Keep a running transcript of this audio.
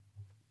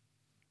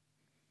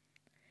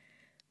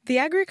The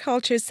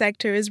agriculture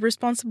sector is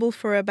responsible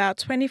for about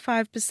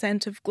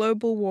 25% of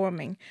global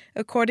warming,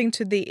 according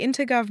to the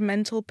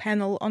Intergovernmental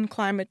Panel on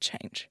Climate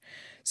Change.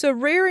 So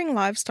rearing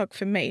livestock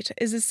for meat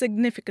is a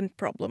significant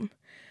problem.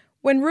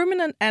 When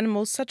ruminant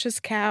animals such as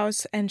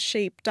cows and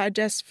sheep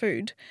digest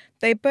food,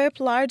 they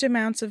burp large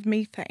amounts of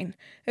methane,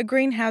 a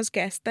greenhouse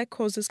gas that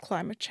causes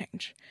climate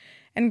change.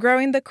 And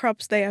growing the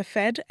crops they are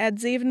fed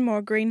adds even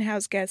more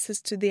greenhouse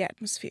gases to the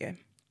atmosphere.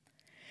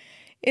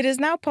 It is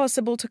now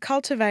possible to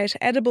cultivate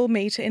edible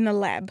meat in a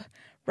lab,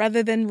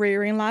 rather than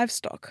rearing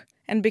livestock,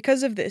 and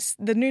because of this,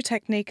 the new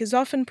technique is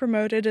often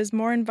promoted as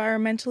more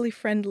environmentally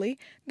friendly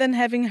than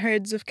having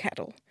herds of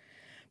cattle.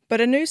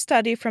 But a new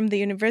study from the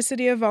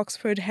University of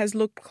Oxford has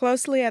looked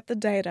closely at the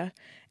data,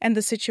 and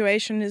the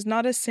situation is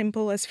not as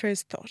simple as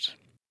first thought.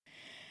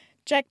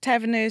 Jack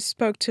Tavener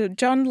spoke to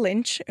John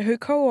Lynch, who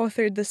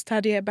co-authored the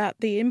study about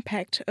the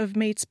impact of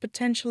meat's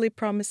potentially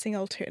promising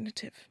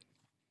alternative.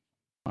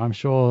 I'm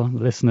sure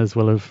listeners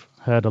will have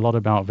heard a lot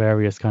about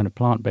various kind of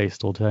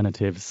plant-based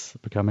alternatives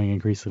becoming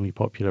increasingly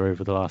popular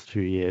over the last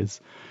few years.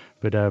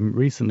 But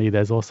recently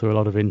there's also a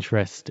lot of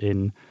interest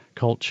in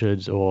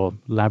cultured or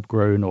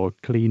lab-grown or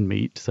clean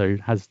meat. So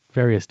it has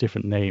various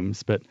different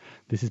names, but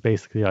this is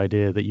basically the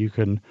idea that you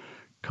can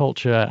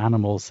culture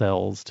animal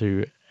cells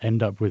to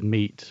end up with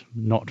meat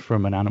not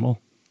from an animal.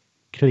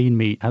 Clean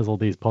meat has all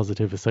these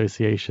positive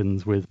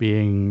associations with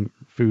being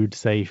food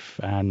safe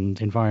and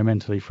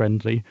environmentally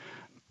friendly.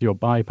 You're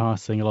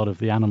bypassing a lot of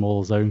the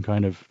animal's own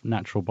kind of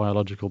natural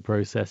biological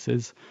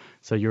processes.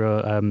 So you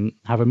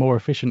have a more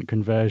efficient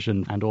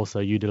conversion, and also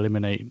you'd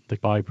eliminate the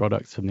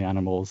byproducts from the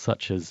animals,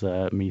 such as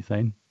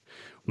methane.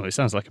 Well, it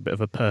sounds like a bit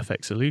of a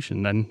perfect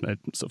solution then.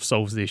 It sort of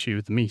solves the issue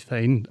with the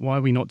methane. Why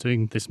are we not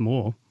doing this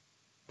more?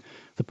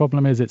 The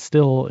problem is it's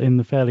still in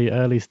the fairly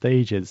early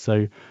stages,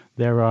 so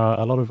there are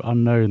a lot of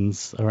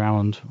unknowns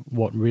around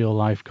what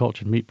real-life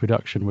cultured meat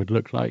production would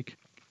look like.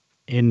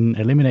 In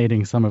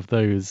eliminating some of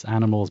those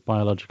animals'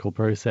 biological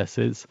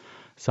processes,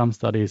 some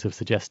studies have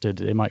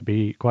suggested it might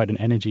be quite an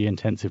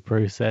energy-intensive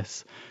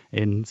process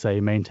in, say,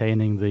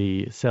 maintaining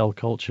the cell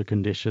culture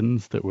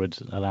conditions that would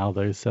allow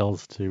those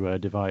cells to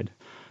divide.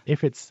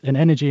 If it's an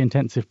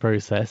energy-intensive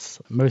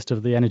process, most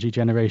of the energy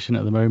generation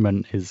at the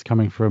moment is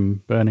coming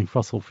from burning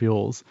fossil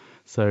fuels,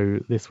 so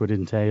this would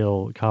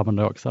entail carbon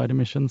dioxide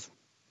emissions.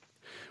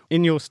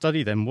 In your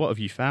study then, what have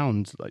you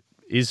found?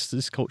 Is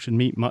this cultured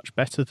meat much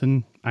better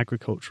than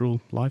agricultural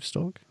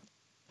livestock?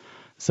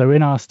 So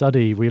in our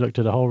study, we looked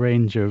at a whole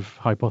range of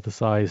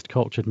hypothesized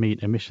cultured meat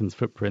emissions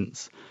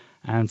footprints,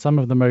 and some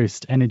of the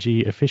most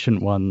energy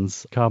efficient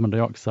ones, carbon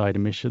dioxide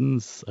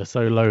emissions, are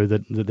so low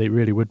that they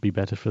really would be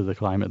better for the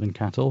climate than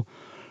cattle.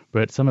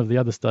 But some of the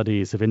other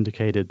studies have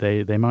indicated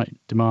they might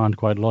demand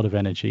quite a lot of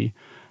energy.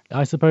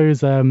 I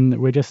suppose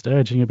we're just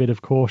urging a bit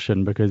of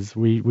caution because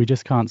we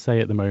just can't say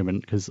at the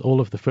moment, because all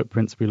of the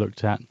footprints we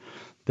looked at,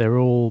 they're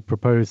all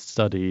proposed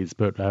studies,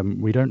 but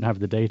we don't have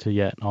the data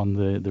yet on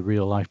the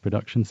real-life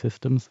production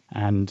systems.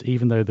 And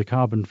even though the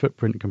carbon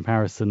footprint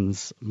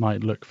comparisons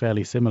might look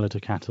fairly similar to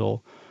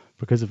cattle,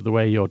 because of the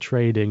way you're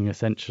trading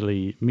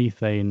essentially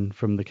methane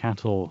from the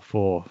cattle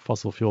for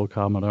fossil fuel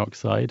carbon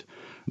dioxide,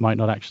 might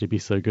not actually be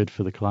so good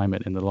for the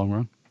climate in the long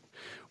run.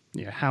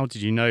 Yeah, how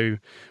did you know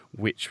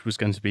which was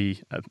going to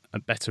be a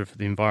better for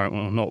the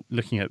environment or not,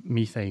 looking at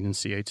methane and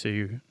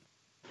CO2?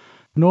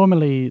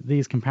 Normally,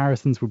 these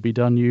comparisons would be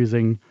done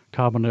using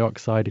carbon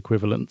dioxide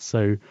equivalents.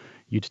 So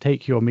you'd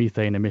take your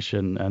methane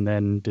emission and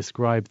then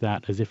describe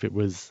that as if it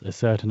was a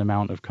certain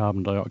amount of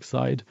carbon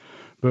dioxide.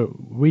 But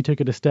we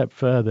took it a step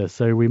further.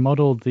 So we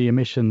modeled the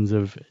emissions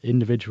of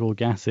individual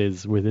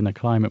gases within a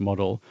climate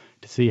model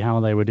to see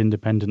how they would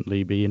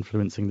independently be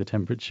influencing the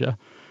temperature.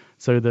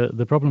 So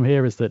the problem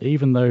here is that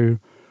even though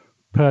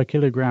per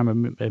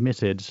kilogram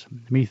emitted,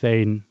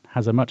 methane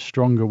has a much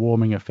stronger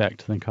warming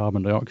effect than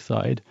carbon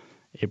dioxide,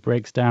 it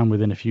breaks down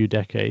within a few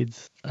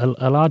decades.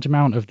 A large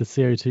amount of the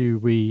CO2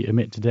 we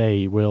emit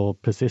today will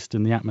persist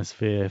in the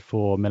atmosphere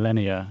for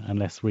millennia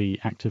unless we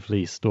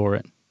actively store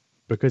it.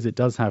 Because it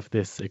does have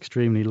this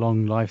extremely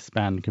long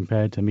lifespan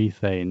compared to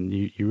methane,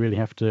 you really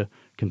have to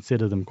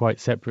consider them quite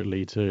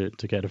separately to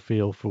get a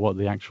feel for what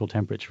the actual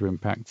temperature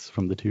impacts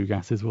from the two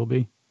gases will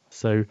be.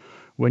 So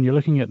when you're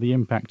looking at the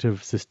impact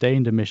of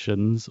sustained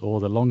emissions or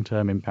the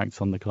long-term impacts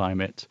on the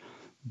climate,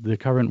 the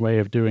current way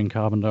of doing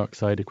carbon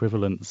dioxide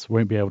equivalents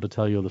won't be able to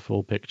tell you the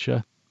full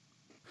picture.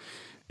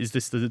 Is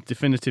this the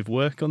definitive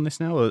work on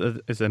this now, or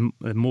is there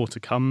more to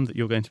come that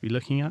you're going to be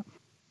looking at?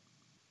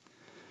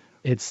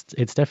 It's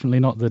definitely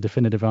not the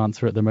definitive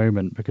answer at the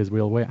moment, because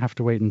we'll have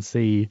to wait and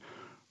see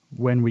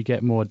when we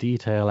get more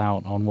detail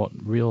out on what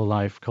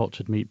real-life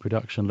cultured meat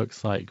production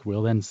looks like.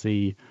 We'll then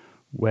see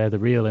where the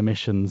real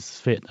emissions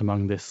fit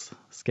among this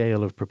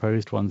scale of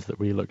proposed ones that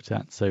we looked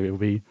at. So it'll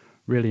be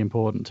really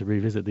important to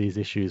revisit these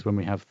issues when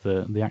we have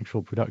the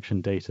actual production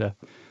data.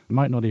 It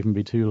might not even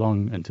be too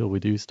long until we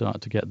do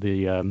start to get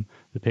the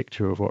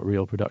picture of what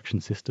real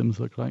production systems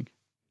look like.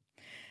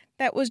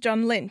 That was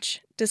John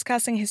Lynch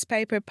discussing his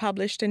paper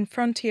published in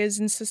Frontiers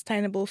in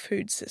Sustainable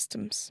Food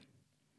Systems.